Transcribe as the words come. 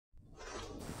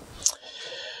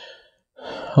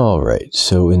All right,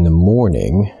 so in the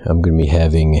morning, I'm going to be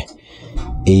having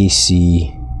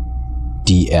ACDF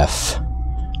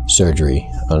surgery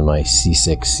on my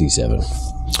C6, C7.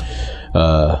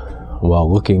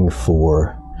 While looking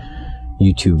for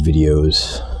YouTube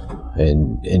videos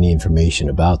and any information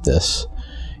about this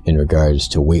in regards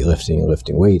to weightlifting and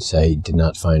lifting weights, I did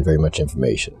not find very much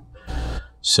information.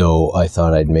 So I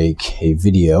thought I'd make a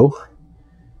video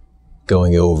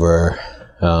going over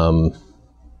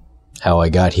how I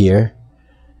got here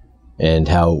and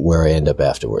where I end up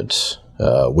afterwards,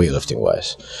 weightlifting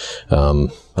wise.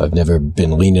 I've never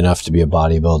been lean enough to be a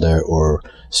bodybuilder or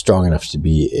strong enough to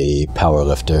be a power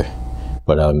lifter,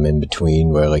 but I'm in between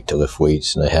where I like to lift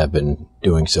weights, and I have been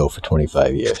doing so for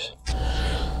 25 years.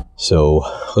 So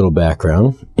a little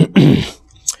background.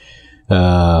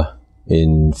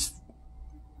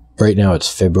 Right now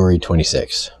it's February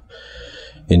 26th.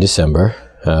 In December,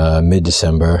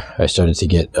 mid-December, I started to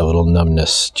get a little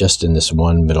numbness just in this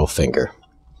one middle finger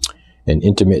and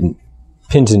intermittent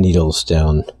pins and needles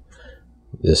down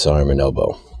this arm and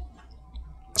elbow.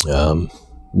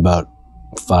 About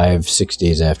 5-6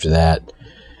 days after that,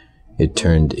 it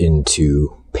turned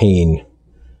into pain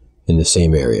in the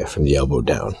same area from the elbow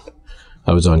down.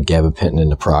 I was on gabapentin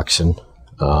and naproxen.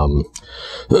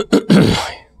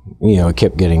 It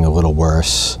kept getting a little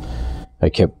worse. I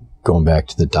kept going back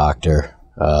to the doctor.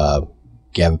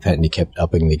 Gabapentin, he kept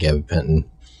upping the gabapentin.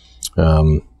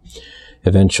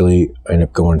 Eventually, I ended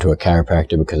up going to a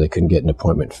chiropractor because I couldn't get an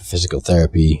appointment for physical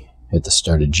therapy at the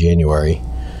start of January.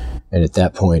 And at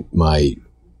that point, my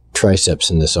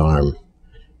triceps in this arm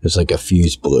was like a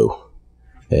fuse blew.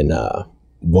 And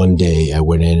one day I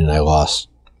went in and I lost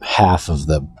half of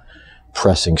the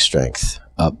pressing strength,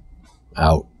 up,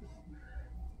 out,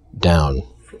 down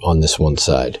on this one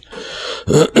side.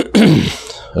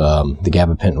 The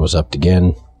gabapentin was upped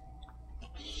again,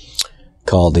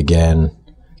 called again.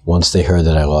 Once they heard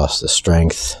that I lost the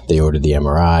strength, they ordered the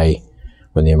MRI.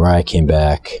 When the MRI came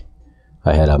back,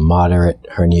 I had a moderate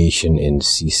herniation in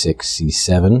C6,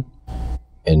 C7,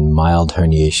 and mild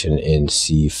herniation in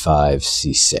C5,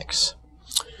 C6.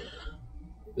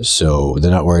 So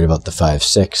they're not worried about the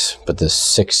 5-6, but the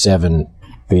 6-7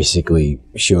 basically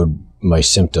showed my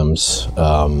symptoms,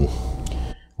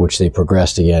 which they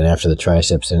progressed again after the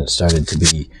triceps, and it started to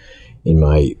be in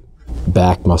my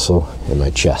back muscle and my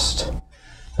chest.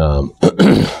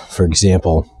 For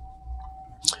example,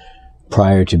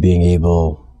 prior to being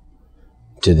able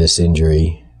to this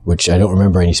injury, which I don't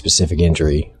remember any specific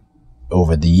injury,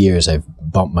 over the years I've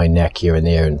bumped my neck here and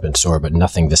there and been sore, but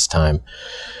nothing this time.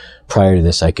 Prior to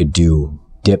this, I could do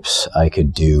dips. I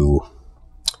could do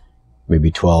maybe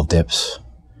 12 dips.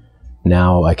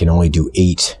 Now I can only do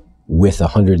 8 with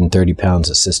 130 pounds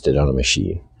assisted on a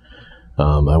machine.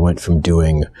 I went from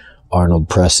doing Arnold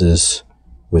presses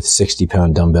with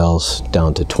 60-pound dumbbells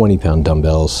down to 20-pound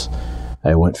dumbbells.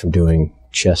 I went from doing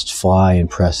chest fly and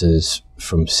presses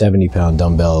from 70-pound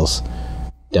dumbbells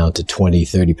down to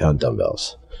 30-pound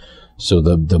dumbbells. So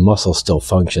the muscle still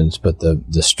functions, but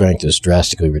the strength is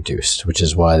drastically reduced, which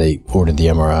is why they ordered the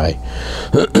MRI.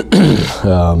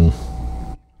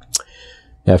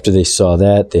 After they saw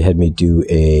that, they had me do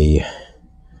a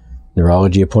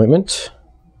neurology appointment.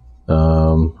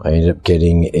 I ended up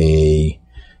getting a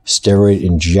steroid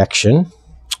injection.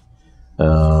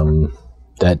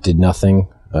 That did nothing.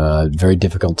 Very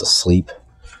difficult to sleep.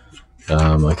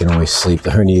 I can only sleep. The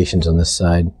herniation's on this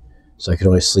side, so I could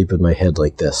only sleep with my head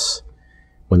like this.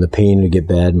 When the pain would get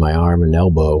bad in my arm and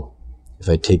elbow, if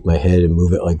I take my head and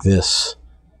move it like this,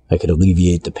 I could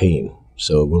alleviate the pain.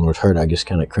 So when it would hurt, I just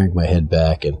kind of crank my head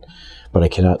back, but I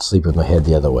cannot sleep with my head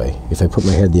the other way. If I put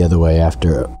my head the other way,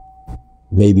 after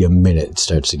maybe a minute, it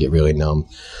starts to get really numb.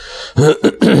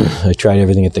 I tried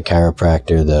everything at the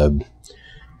chiropractor, the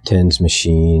TENS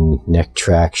machine, neck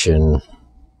traction.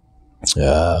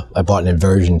 I bought an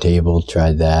inversion table,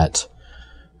 tried that.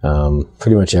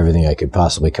 Pretty much everything I could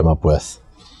possibly come up with.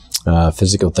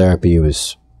 Physical therapy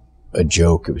was a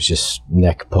joke. It was just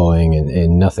neck pulling,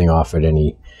 and nothing offered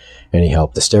any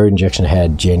help. The steroid injection I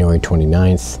had January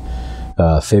 29th.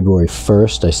 February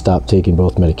 1st, I stopped taking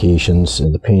both medications,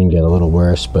 and the pain got a little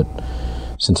worse, but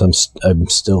since I'm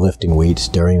still lifting weights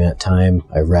during that time,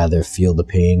 I'd rather feel the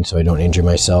pain so I don't injure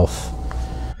myself.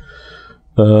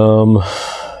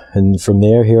 And from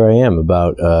there, here I am.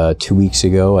 About 2 weeks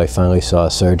ago, I finally saw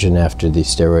a surgeon after the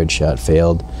steroid shot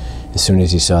failed. As soon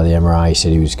as he saw the MRI, he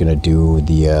said he was going to do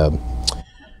the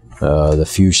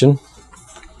fusion.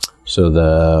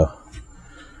 So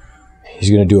he's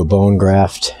going to do a bone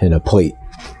graft and a plate.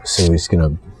 So he's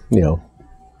going to,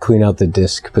 clean out the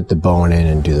disc, put the bone in,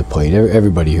 and do the plate.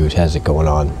 Everybody who has it going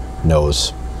on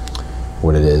knows.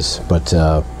 what it is. But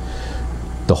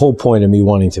the whole point of me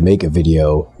wanting to make a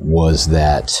video was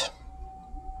that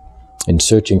in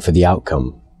searching for the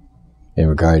outcome in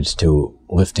regards to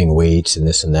lifting weights and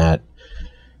this and that,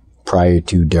 prior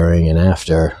to, during, and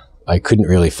after, I couldn't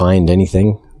really find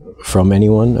anything from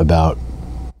anyone about,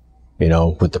 you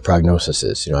know, what the prognosis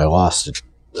is. You know, I lost a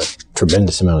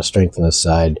tremendous amount of strength on this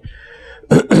side,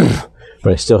 but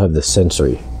I still have the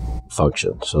sensory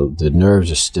function. So the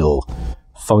nerves are still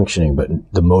functioning, but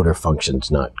the motor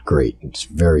function's not great. It's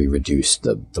very reduced.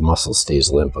 The muscle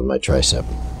stays limp on my tricep.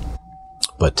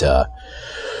 But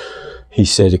he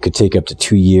said it could take up to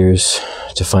 2 years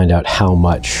to find out how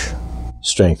much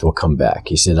strength will come back.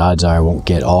 He said odds are I won't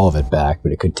get all of it back,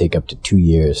 but it could take up to 2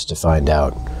 years to find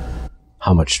out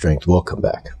how much strength will come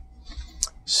back.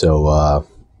 So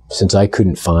since I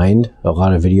couldn't find a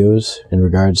lot of videos in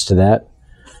regards to that,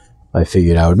 I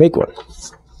figured I would make one.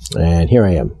 And here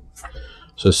I am.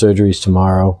 So surgery's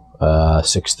tomorrow,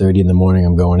 6:30 in the morning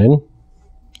I'm going in.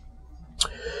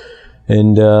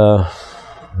 And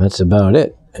that's about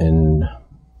it. And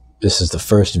this is the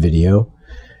first video.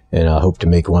 And I hope to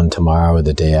make one tomorrow or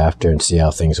the day after and see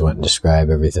how things went and describe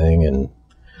everything. And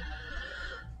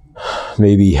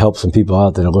maybe help some people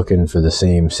out that are looking for the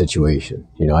same situation.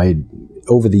 You know,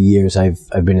 over the years,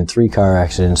 I've been in 3 car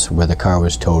accidents where the car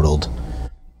was totaled. A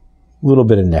little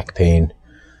bit of neck pain.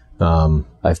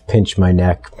 I've pinched my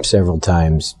neck several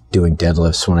times doing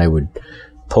deadlifts when I would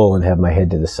pull and have my head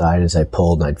to the side as I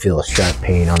pulled, and I'd feel a sharp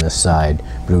pain on this side,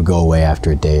 but it would go away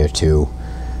after a day or two.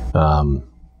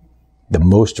 The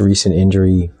most recent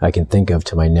injury I can think of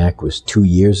to my neck was 2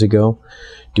 years ago,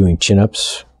 doing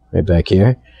chin-ups right back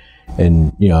here.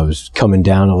 And, you know, I was coming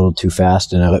down a little too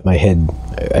fast, and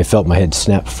I felt my head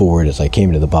snap forward as I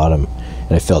came to the bottom,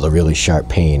 and I felt a really sharp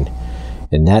pain.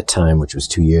 And that time, which was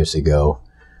 2 years ago,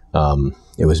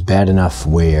 it was bad enough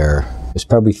where it was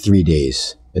probably 3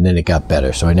 days, and then it got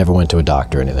better. So I never went to a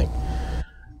doctor or anything.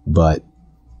 But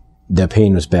the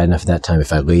pain was bad enough at that time.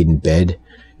 If I laid in bed,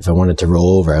 if I wanted to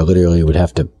roll over, I literally would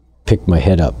have to pick my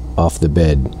head up off the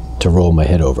bed to roll my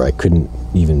head over. I couldn't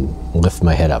even lift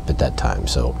my head up at that time.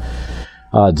 So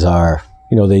odds are,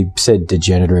 you know, they said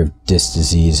degenerative disc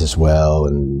disease as well,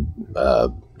 and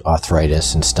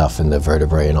arthritis and stuff in the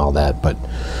vertebrae and all that. But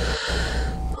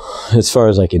as far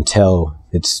as I can tell,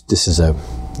 this is a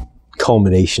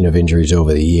culmination of injuries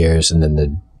over the years, and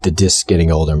then the disc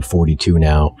getting older. I'm 42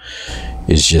 now,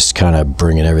 is just kind of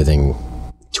bringing everything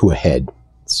to a head.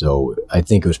 So I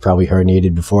think it was probably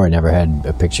herniated before. I never had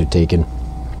a picture taken.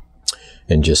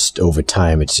 And just over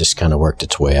time, it's just kind of worked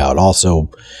its way out. Also,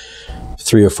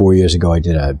 3 or 4 years ago, I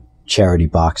did a charity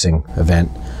boxing event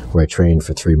where I trained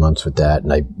for 3 months with that.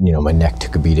 And my neck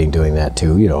took a beating doing that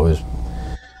too. You know, it was,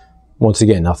 once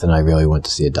again, nothing I really went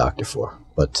to see a doctor for.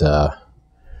 But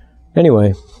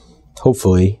anyway,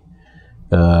 hopefully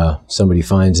somebody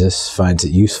finds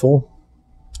it useful,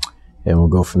 and we'll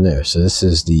go from there. So this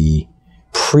is the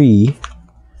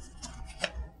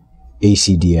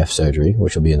pre-ACDF surgery,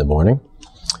 which will be in the morning.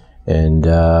 And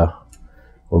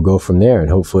we'll go from there, and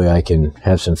hopefully I can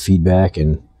have some feedback.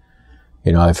 And,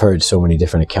 you know, I've heard so many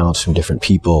different accounts from different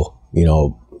people, you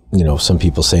know, some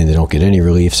people saying they don't get any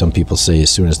relief. Some people say as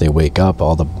soon as they wake up,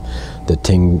 all the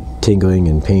tingling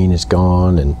and pain is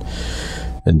gone. And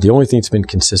the only thing that's been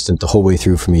consistent the whole way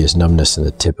through for me is numbness in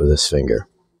the tip of this finger.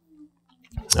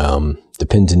 The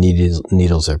pins and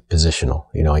needles are positional.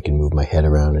 You know, I can move my head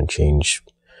around and change.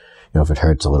 You know, if it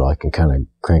hurts a little, I can kind of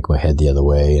crank my head the other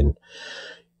way. And,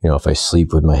 you know, if I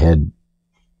sleep with my head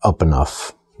up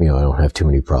enough, you know, I don't have too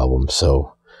many problems.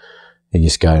 So you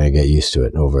just kind of get used to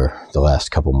it over the last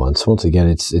couple months. Once again,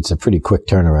 it's a pretty quick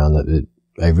turnaround.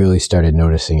 I really started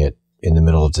noticing it in the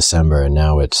middle of December, and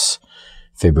now it's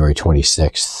February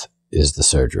 26th is the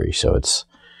surgery. So it's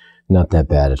not that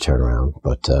bad a turnaround.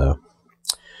 But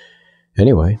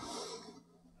anyway,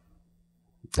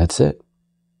 that's it.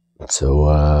 So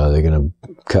they're going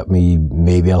to cut me.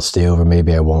 Maybe I'll stay over.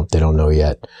 Maybe I won't. They don't know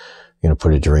yet. I'm going to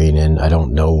put a drain in. I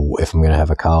don't know if I'm going to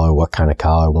have a collar, what kind of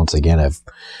collar. Once again,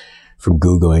 from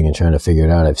Googling and trying to figure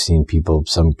it out, I've seen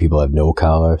some people have no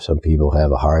collar. Some people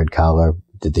have a hard collar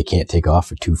that they can't take off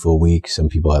for 2 full weeks. Some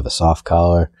people have a soft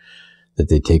collar that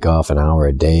they take off an hour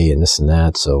a day and this and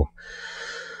that. So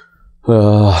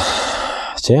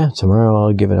yeah, tomorrow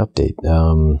I'll give an update.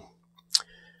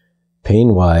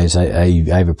 Pain-wise, I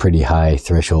have a pretty high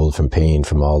threshold from pain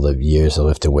from all the years of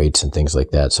lifting weights and things like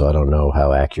that, so I don't know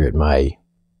how accurate my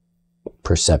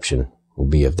perception will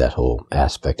be of that whole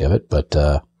aspect of it. But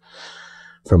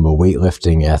from a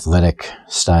weightlifting athletic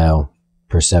style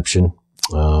perception,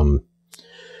 I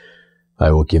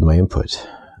will give my input.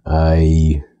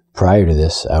 I prior to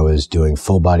this, I was doing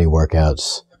full body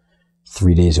workouts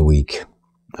 3 days a week,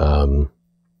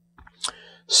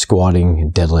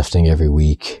 squatting, deadlifting every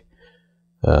week.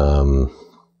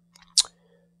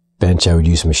 Bench, I would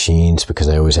use machines because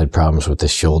I always had problems with the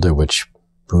shoulder, which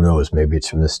who knows, maybe it's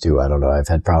from this too. I don't know. I've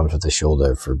had problems with the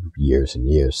shoulder for years and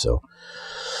years. So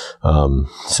I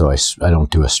don't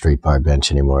do a straight bar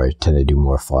bench anymore. I tend to do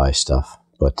more fly stuff.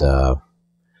 But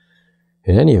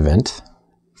in any event,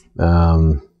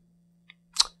 I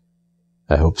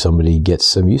hope somebody gets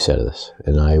some use out of this.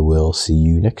 And I will see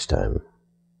you next time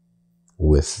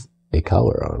with a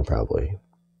collar on, probably.